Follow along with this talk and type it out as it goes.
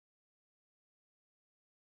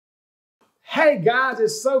Hey guys,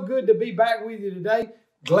 it's so good to be back with you today.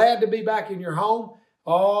 Glad to be back in your home.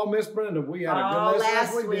 Oh, Miss Brenda, we had a good lesson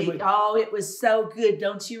last week. Didn't we? Oh, it was so good.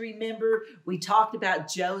 Don't you remember? We talked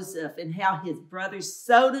about Joseph and how his brothers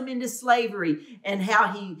sold him into slavery and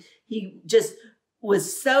how he just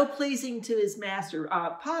was so pleasing to his master,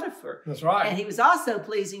 Potiphar. That's right. And he was also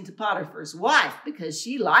pleasing to Potiphar's wife because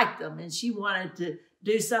she liked him and she wanted to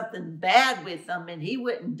do something bad with him and he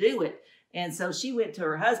wouldn't do it. And so she went to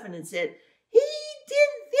her husband and said, he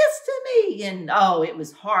did this to me. And oh, it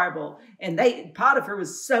was horrible. And Potiphar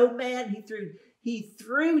was so mad, he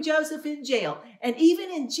threw Joseph in jail. And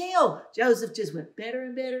even in jail, Joseph just went better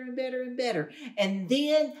and better and better and better. And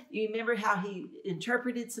then you remember how he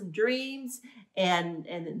interpreted some dreams and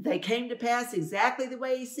they came to pass exactly the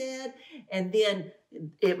way he said. And then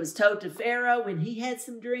it was told to Pharaoh when he had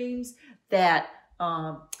some dreams that,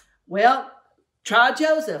 try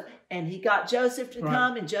Joseph. And he got Joseph to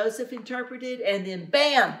come and Joseph interpreted. And then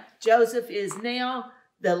bam, Joseph is now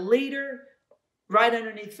the leader right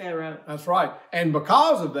underneath Pharaoh. That's right. And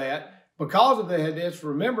because of that, just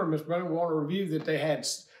remember, Miss Brenda, we want to review that they had,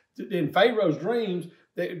 in Pharaoh's dreams,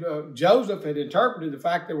 that Joseph had interpreted the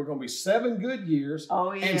fact there were going to be 7 good years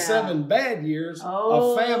and 7 bad years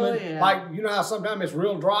of famine. Yeah. Like, you know how sometimes it's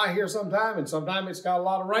real dry here sometime and sometimes it's got a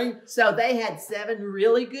lot of rain? So they had 7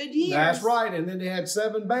 really good years. That's right. And then they had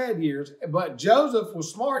 7 bad years. But Joseph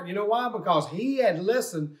was smart. You know why? Because he had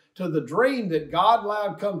listened to the dream that God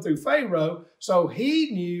allowed come through Pharaoh, so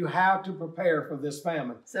he knew how to prepare for this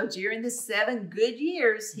famine. So during the 7 good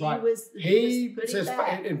years, he was putting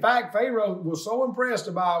back. In fact, Pharaoh was so impressed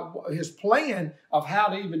about his plan of how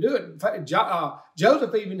to even do it.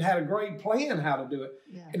 Joseph even had a great plan how to do it.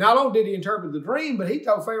 Yeah. And not only did he interpret the dream, but he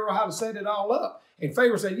told Pharaoh how to set it all up. And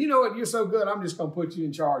Pharaoh said, you know what, you're so good, I'm just going to put you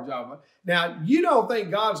in charge of it. Now, you don't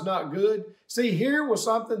think God's not good? See, here was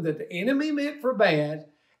something that the enemy meant for bad.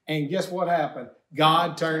 And guess what happened?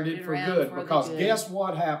 God turned it for good. Because guess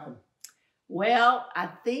what happened? Well, I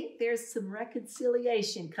think there's some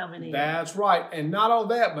reconciliation coming in. That's right. And not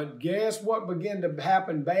only that, but guess what began to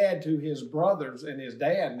happen bad to his brothers and his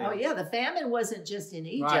dad now? Oh, yeah. The famine wasn't just in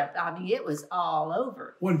Egypt. I mean, it was all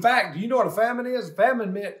over. Well, in fact, do you know what a famine is?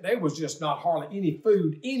 Famine meant there was just not hardly any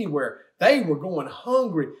food anywhere. They were going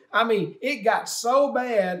hungry. I mean, it got so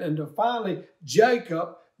bad until finally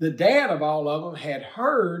Jacob, the dad of all of them, had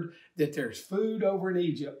heard that there's food over in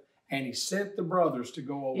Egypt, and he sent the brothers to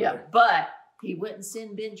go over there. But he wouldn't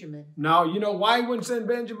send Benjamin. No, you know why he wouldn't send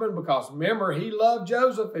Benjamin? Because remember, he loved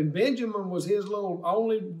Joseph, and Benjamin was his little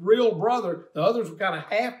only real brother. The others were kind of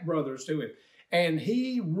half brothers to him. And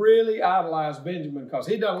he really idolized Benjamin because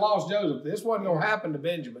he done lost Joseph. This wasn't going to happen to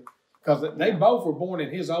Benjamin because they both were born in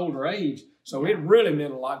his older age. So it really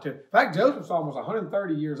meant a lot to him. In fact, Joseph's almost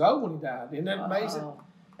 130 years old when he died. Isn't that amazing?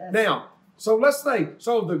 Now, so let's think.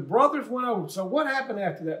 So the brothers went over. So what happened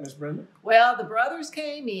after that, Miss Brenda? Well, the brothers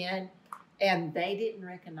came in, and they didn't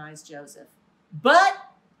recognize Joseph. But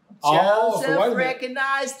Joseph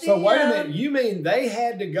recognized him. So wait a minute. You mean they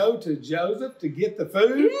had to go to Joseph to get the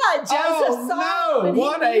food? Yeah, Joseph saw him.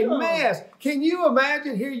 What a mess. Can you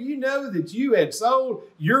imagine here, you know that you had sold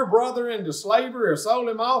your brother into slavery or sold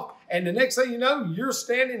him off, and the next thing you know, you're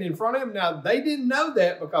standing in front of him. Now, they didn't know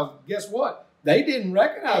that because guess what? They didn't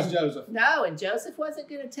recognize Joseph. No, and Joseph wasn't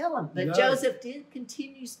going to tell them. But Joseph did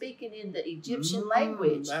continue speaking in the Egyptian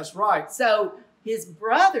language. That's right. So his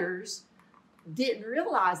brothers didn't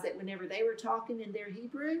realize that whenever they were talking in their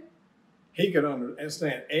Hebrew, he could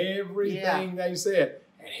understand everything they said.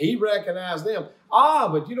 And he recognized them.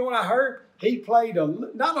 But you know what I heard? He played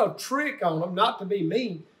not a trick on them, not to be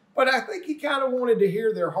mean, but I think he kind of wanted to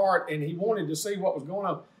hear their heart and he wanted to see what was going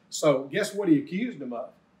on. So guess what he accused them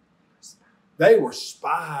of? They were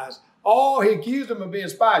spies. Oh, he accused them of being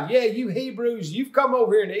spies. Yeah, you Hebrews, you've come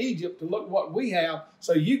over here into Egypt to look what we have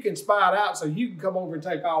so you can spy it out so you can come over and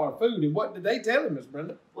take all our food. And what did they tell him, Miss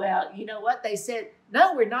Brenda? Well, you know what? They said,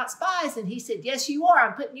 no, we're not spies. And he said, yes, you are.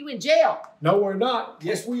 I'm putting you in jail. No, we're not.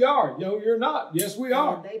 Yes, we are. No, you're not. Yes, we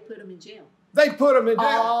are. And they put him in jail. They put him in jail.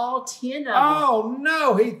 All 10 of them. Oh,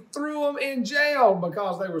 no. He threw them in jail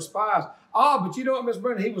because they were spies. But you know what, Miss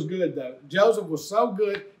Brenda? He was good, though. Joseph was so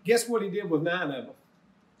good. Guess what he did with 9 of them?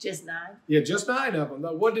 Just 9? Yeah, just 9 of them,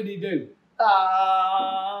 though. What did he do?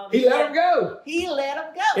 He let them go. He let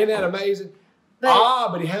them go. Isn't that amazing?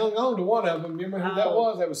 But he hung on to one of them. Remember who that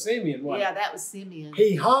was? That was Simeon, wasn't it? Yeah, that was Simeon.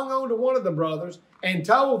 He hung on to one of the brothers and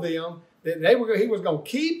told them that he was going to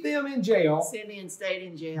keep them in jail. Simeon stayed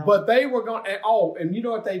in jail. But they were going to, and you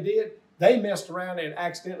know what they did? They messed around and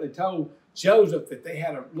accidentally told Joseph that they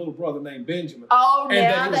had a little brother named Benjamin. Oh, and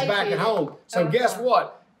that he was back at home. So guess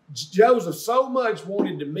what? Joseph so much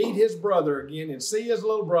wanted to meet his brother again and see his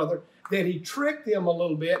little brother that he tricked them a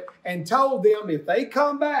little bit and told them if they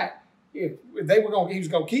come back, if they were going, he was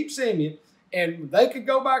going to keep Simeon, and they could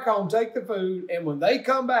go back home, take the food, and when they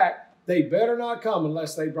come back, they better not come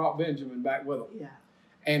unless they brought Benjamin back with them. Yeah.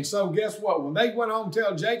 And so guess what? When they went home to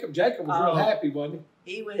tell Jacob, Jacob was real happy, wasn't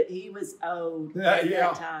he? He was old Yeah, at yeah.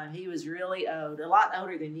 that time. He was really old, a lot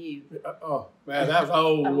older than you. he? Oh, man, that was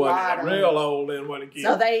old, A wasn't lot it? Real old then, wasn't it?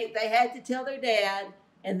 So they had to tell their dad,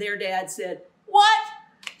 and their dad said, "What?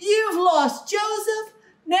 You've lost Joseph?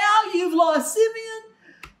 Now you've lost Simeon?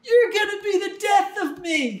 You're going to be the death of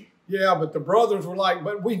me." Yeah, but the brothers were like,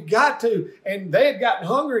 but we've got to. And they had gotten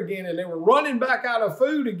hungry again, and they were running back out of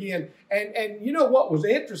food again. And you know what was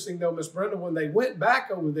interesting, though, Miss Brenda, when they went back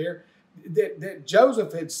over there, that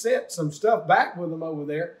Joseph had sent some stuff back with them over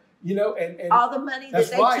there, you know. And all the money that's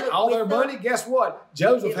that they right, took all with their them, money, guess what?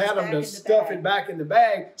 Joseph it was had them back to in the stuff bag. it back in the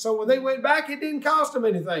bag. So when they went back, it didn't cost them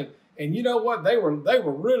anything. And you know what? They were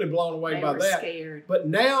really blown away They by were that. scared. But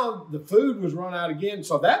now the food was run out again.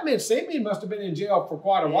 So that meant Simeon must have been in jail for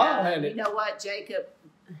quite a while, hadn't it? You know what? Jacob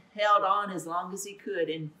held on as long as he could,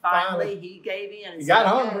 and finally he gave in. And He said, got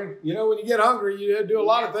 "Okay." hungry. You know, when you get hungry, you do a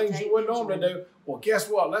lot of have to things you take wouldn't normally Benjamin. do. Well, guess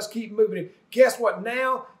what? Let's keep moving. Guess what?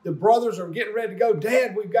 Now the brothers are getting ready to go.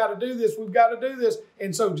 Dad, we've got to do this. We've got to do this.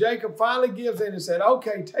 And so Jacob finally gives in and said,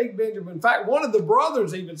 okay, take Benjamin. In fact, one of the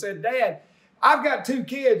brothers even said, Dad, I've got 2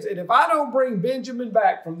 kids, and if I don't bring Benjamin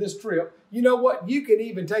back from this trip, you know what? You can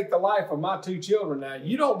even take the life of my 2 children now.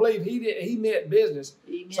 You don't believe he meant business.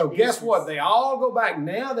 He meant So guess business. what? They all go back.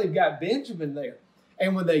 Now they've got Benjamin there.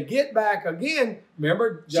 And when they get back again,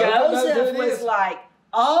 remember, Joseph was like,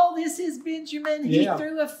 "Oh, this is Benjamin." He Yeah.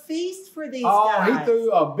 threw a feast for these Oh, guys. he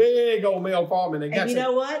threw a big old meal for them. And they got And you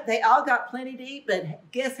know what? They all got plenty to eat, but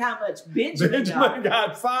guess how much Benjamin Benjamin got?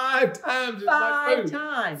 got 5 times as much 5 food.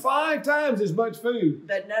 times. 5 times as much food.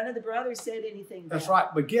 But none of the brothers said anything. That's bad. right.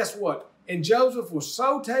 But guess what? And Joseph was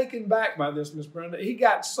so taken back by this, Miss Brenda. He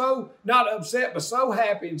got so, not upset, but so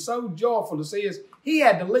happy and so joyful to see us. He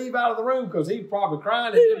had to leave out of the room because he was probably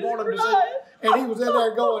crying and didn't want him to see. And he was in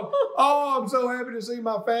there going, oh, I'm so happy to see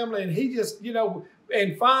my family. And he just, you know,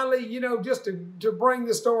 and finally, you know, just to bring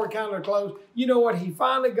the story kind of to close, you know what? He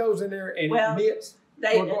finally goes in there and admits.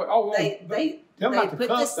 They tell me about put the the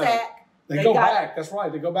cup thing. sack. They go back. That's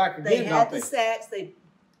right. They go back again. They had don't the sacks. They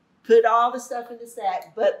put all the stuff in the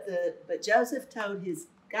sack. But Joseph told his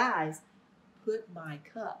guys, put my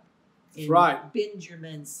cup in right.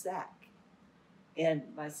 Benjamin's sack and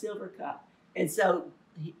my silver cup. And so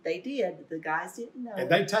they did. The guys didn't know. And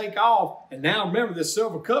they take off. And now remember, this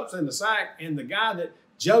silver cup's in the sack. And the guy that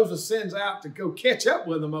Joseph sends out to go catch up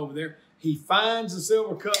with them over there, he finds the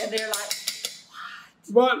silver cup. And they're like,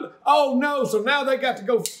 but oh no! So now they got to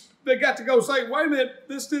go. They got to go say, "Wait a minute,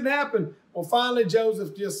 this didn't happen." Well, finally,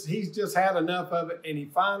 Joseph he's just had enough of it, and he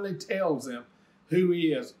finally tells them who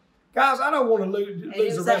he is. Guys, I don't want to lose the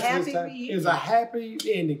rest of this time. It was a happy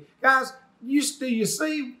ending, guys. Do you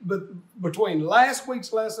see? But between last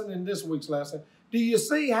week's lesson and this week's lesson, do you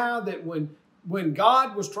see how that when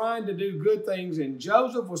God was trying to do good things, and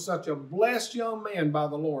Joseph was such a blessed young man by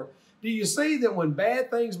the Lord? Do you see that when bad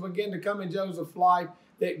things begin to come in Joseph's life,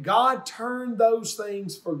 that God turned those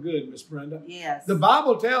things for good, Miss Brenda? yes. The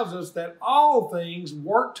Bible tells us that all things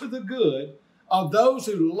work to the good of those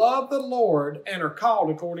who love the Lord and are called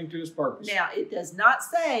according to his purpose. Now, it does not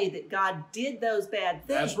say that God did those bad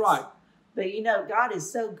things. That's right. But you know, God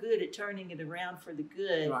is so good at turning it around for the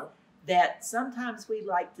good Right. that sometimes we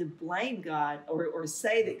like to blame God or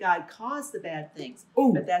say that God caused the bad things.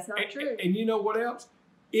 Ooh, But that's not true. And you know what else?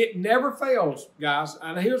 It never fails, guys.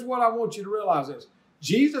 And here's what I want you to realize is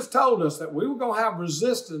Jesus told us that we were going to have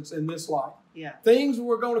resistance in this life. Yeah. Things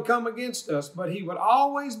were going to come against us, but he would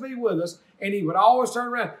always be with us, and he would always turn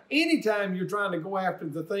around. Anytime you're trying to go after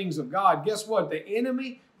the things of God, guess what? The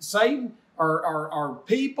enemy, Satan, or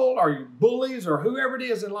people, or your bullies, or whoever it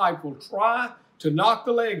is in life will try to knock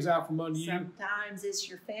the legs out from under you. Sometimes it's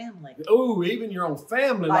your family. Oh, even your own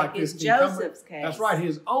family like this. in can come- Joseph's case. That's right.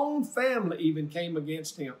 His own family even came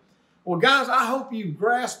against him. Well, guys, I hope you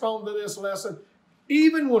grasped onto this lesson.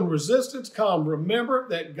 Even when resistance comes, remember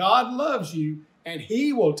that God loves you and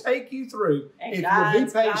he will take you through And if God's you'll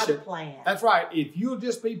be got a patient. plan. That's right. If you'll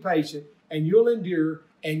just be patient and you'll endure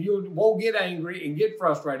and you won't get angry and get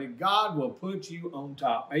frustrated, God will put you on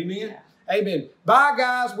top. Amen? Yeah. Amen. Bye,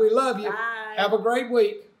 guys. We love you. Bye. Have a great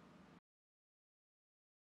week.